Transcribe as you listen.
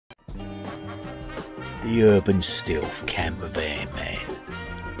The urban stealth camper van, man.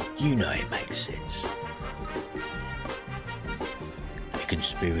 You know it makes sense. The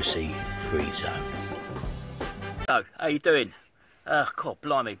conspiracy-free zone. Hello, how you doing? God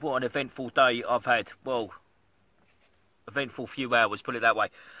blimey, what an eventful day I've had. Well, eventful few hours, put it that way.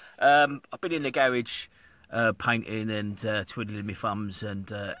 I've been in the garage painting and twiddling my thumbs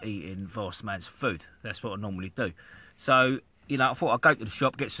and eating vast amounts of food. That's what I normally do. So, you know, I thought I'd go to the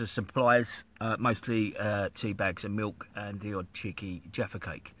shop, get some supplies, mostly tea bags of milk and the odd cheeky Jaffa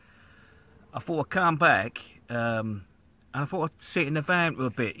cake. I thought I'd come back and I thought I'd sit in the van for a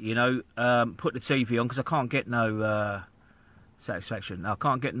bit, you know, put the TV on because I can't get no satisfaction. I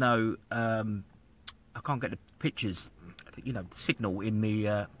can't get no, I can't get the pictures, you know, signal in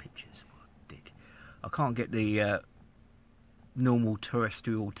the pictures. What a dick. I can't get the normal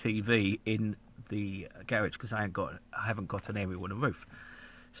terrestrial TV in the garage because I haven't got an aerial on the roof.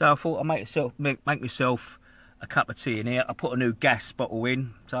 So I thought I'd make myself a cup of tea in here. I put a new gas bottle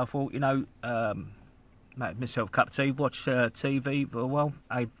in, so I thought, you know, make myself a cup of tea, watch TV for a while.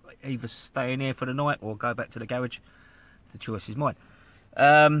 I either stay in here for the night or go back to the garage. The choice is mine.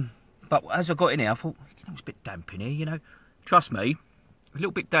 But as I got in here, I thought, you know, it's a bit damp in here, you know. Trust me, a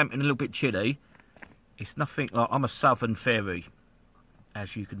little bit damp and a little bit chilly. It's nothing like, I'm a southern fairy,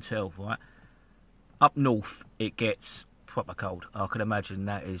 as you can tell, right? Up north, it gets proper cold. I can imagine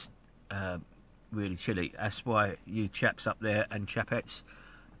that is really chilly. That's why you chaps up there and chapettes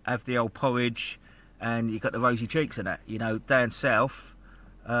have the old porridge and you got the rosy cheeks and that. You know, down south,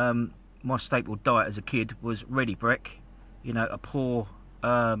 my staple diet as a kid was ready brick. You know, a poor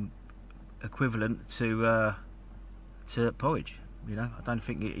equivalent to porridge. You know, I don't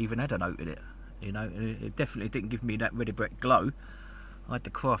think it even had an oat in it. You know, it definitely didn't give me that ready brick glow. I had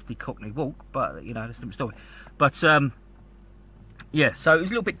the crafty Cockney walk, but you know, that's a different story. But yeah, so it was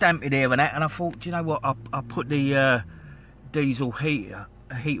a little bit damp in here and that, and I thought, do you know what? I'll put the diesel heater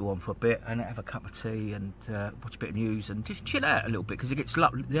on for a bit and have a cup of tea and watch a bit of news and just chill out a little bit because it gets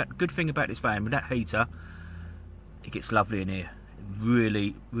lovely. The good thing about this van with that heater, it gets lovely in here.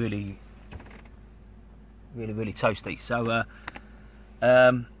 Really, really, really, really toasty. So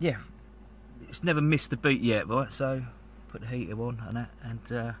yeah, it's never missed a beat yet, right? So put the heater on and that,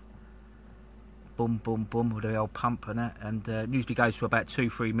 and boom, boom, boom with the old pump and that, and usually goes for about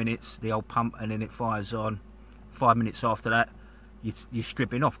 2-3 minutes, the old pump, and then it fires on. 5 minutes after that, you're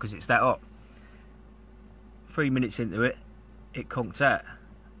stripping off because it's that hot. 3 minutes into it, it conked out,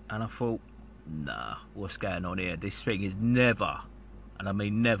 and I thought, nah, what's going on here? This thing is never, and I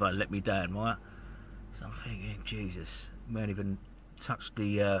mean never, let me down, right? So I'm thinking, Jesus, we haven't even touched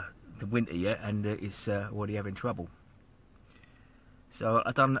the winter yet, and it's already having trouble. So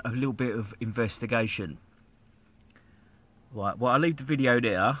I've done a little bit of investigation. Right, well, I'll leave the video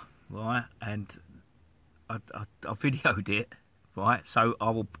there, right, and I videoed it, right, so I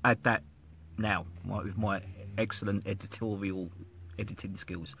will add that now, right, with my excellent editorial editing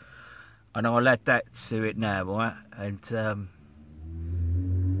skills. And I'll add that to it now, right, and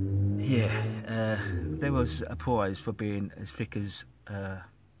yeah, there was a prize for being as thick as,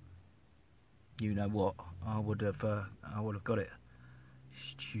 you know what, I would have got it.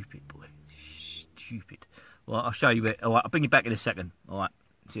 Stupid boy, stupid. Well, I'll show you it. All right, I'll bring you back in a second. All right,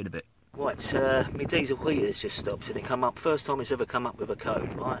 see you in a bit. Right, my diesel heater's just stopped and it come up. First time it's ever come up with a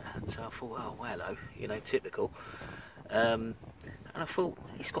code, right? So I thought, oh, well, hello, you know, typical. And I thought,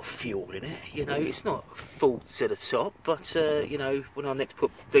 it's got fuel in it, you know, it's not full to the top, but, you know, when I next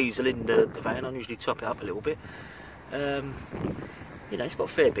put diesel in the van, I usually top it up a little bit. You know, it's got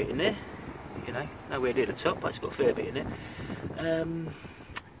a fair bit in there, you know, nowhere near the top, but it's got a fair bit in it.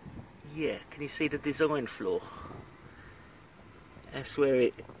 Yeah, can you see the design flaw? That's where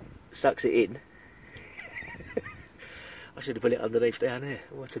it sucks it in. I should have put it underneath down there.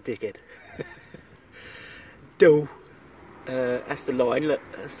 What a dickhead. That's the line, look,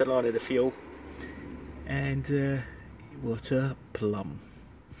 that's the line of the fuel. And what a plum.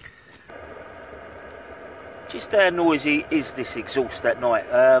 Just how noisy is this exhaust at night?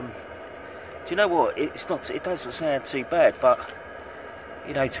 Do you know what? It doesn't sound too bad, but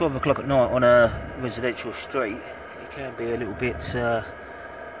you know, 12 o'clock at night on a residential street, it can be a little bit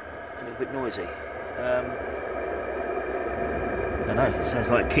noisy. I don't know. It sounds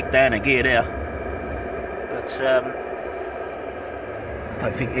like kick down a gear there, but I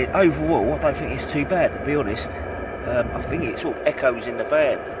don't think it. Overall, I don't think it's too bad, to be honest. I think it sort of echoes in the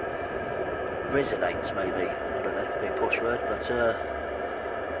van, resonates maybe. I don't know, a bit posh word, but yeah,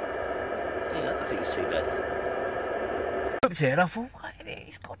 I don't think it's too bad. I looked here and I thought,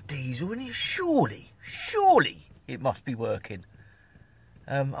 it's got diesel in it, surely it must be working.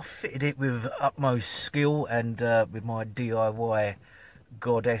 I fitted it with utmost skill and with my DIY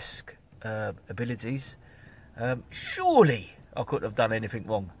goddesque abilities. Surely I couldn't have done anything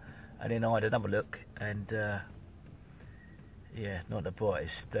wrong. And then I had another look, and yeah, not the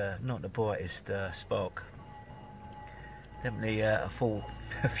brightest spark. Definitely a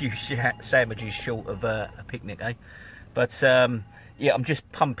few sandwiches short of a picnic, eh? But yeah, I'm just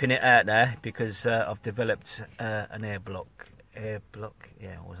pumping it out there because I've developed an air block,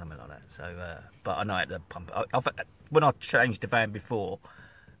 yeah, or something like that. So, but I know how to pump it. When I changed the van before,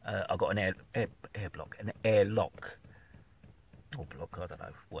 I got an air block, an airlock, or block, I don't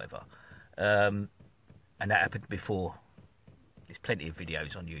know, whatever. And that happened before. There's plenty of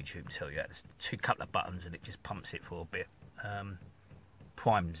videos on YouTube to tell you that. There's two couple of buttons and it just pumps it for a bit.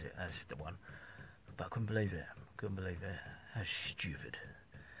 Primes it, that's the one. But I couldn't believe it. How stupid.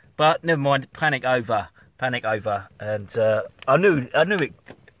 But never mind, panic over. And I knew it.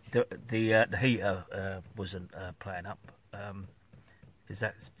 The heater wasn't playing up. Because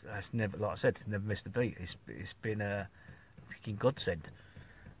that's never, like I said, never missed a beat. It's been a freaking godsend.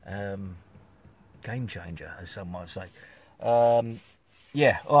 Game changer, as some might say.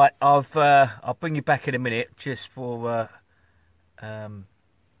 Yeah, all right. I'll bring you back in a minute just for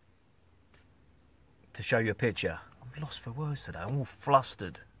to show you a picture. I'm lost for words today. I'm all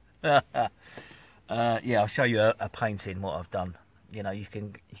flustered. Yeah, I'll show you a painting. What I've done. You know, you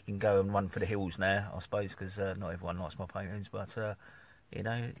can go and run for the hills now, I suppose, because not everyone likes my paintings, but you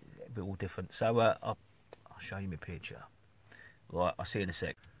know, a bit all different. So I'll show you my picture. Right, I'll see you in a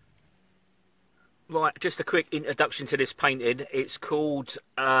sec. Right, just a quick introduction to this painting. It's called,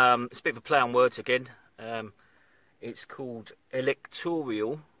 it's a bit of a play on words again. It's called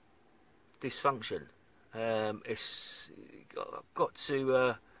Electoral Dysfunction. I've got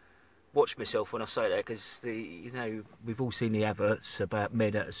to watch myself when I say that, because you know, we've all seen the adverts about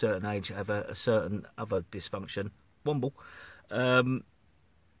men at a certain age have a certain other dysfunction. Womble.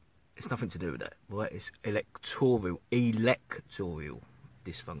 It's nothing to do with that, right? It's electoral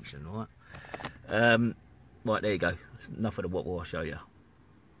dysfunction, right? Right, there you go. That's enough of the what will I show you.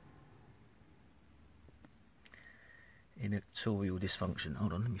 Electoral dysfunction.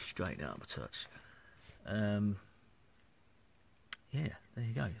 Hold on, let me straighten it up a touch. Yeah, there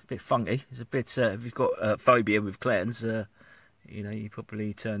you go. It's a bit funky. It's a bit. If you've got phobia with clowns, you know, you're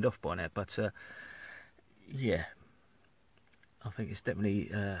probably turned off by now. But yeah, I think it's definitely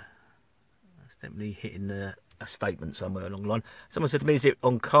hitting a statement somewhere along the line. Someone said to me, "Is it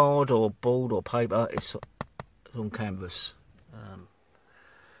on card or board or paper?" It's on canvas.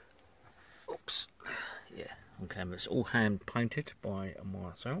 Oops. Yeah, on canvas. All hand painted by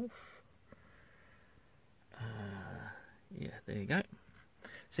myself. Yeah, there you go.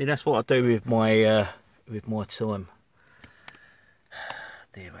 See, that's what I do with my time.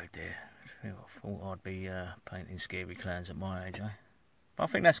 Dear oh dear. I thought I'd be painting scary clowns at my age, eh? But I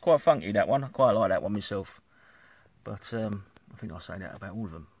think that's quite funky, that one. I quite like that one myself. But I think I'll say that about all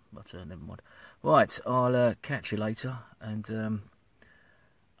of them. But never mind. Right, I'll catch you later. And I'm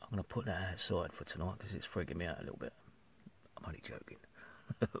going to put that outside for tonight because it's freaking me out a little bit. I'm only joking.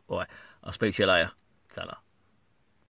 Right, I'll speak to you later. Ta-ra.